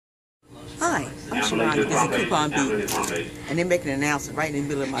Sharon, it's a coupon bee, and they're making an announcement right in the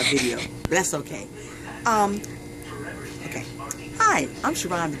middle of my video. But that's okay. Okay. Hi, I'm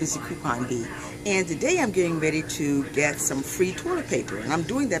Sharon, the Busy Coupon Bee, and today I'm getting ready to get some free toilet paper, and I'm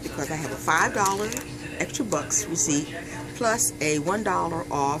doing that because I have a $5 extra bucks receipt plus a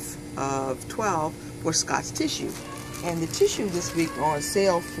 $1 off of 12 for Scott's tissue. And the tissue this week on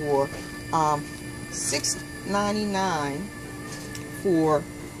sale for $6.99 for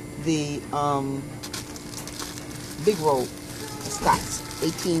the big roll of Scott's,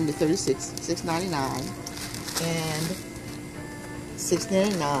 18 to 36, $6.99, and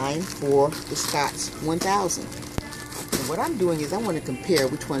 $6.99 for the Scott's 1000. And what I'm doing is I want to compare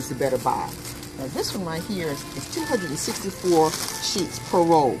which one's the better buy. Now this one right here is 264 sheets per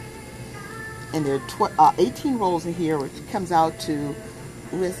roll, and there are 18 rolls in here, which comes out to,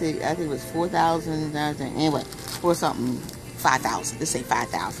 let's see, I think it was 4,000, anyway, for something, 5,000, let's say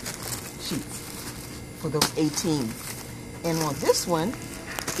 5,000 sheets for those 18. And on this one,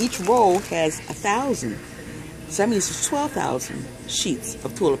 each roll has 1,000. So that means there's 12,000 sheets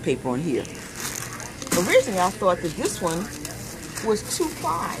of toilet paper on here. Originally, I thought that this one was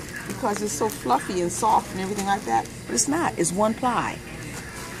 2-ply because it's so fluffy and soft and everything like that. But it's not. It's 1-ply.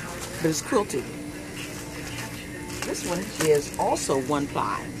 But it's quilted. This one is also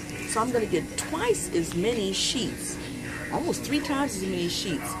 1-ply. So I'm going to get twice as many sheets, almost 3 times as many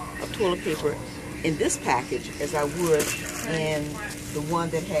sheets of toilet paper in this package as I would in the one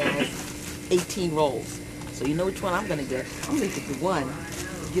that has 18 rolls. So you know which one I'm going to get. I'm going to get the one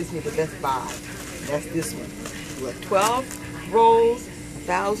that gives me the best buy. That's this one. We have 12 rolls,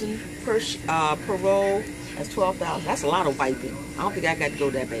 1,000 per roll. That's 12,000. That's a lot of wiping. I don't think I got to go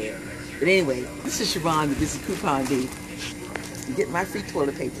that bad. But anyway, this is Sharon, the Busy Coupon Bee. You get my free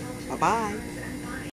toilet paper. Bye-bye.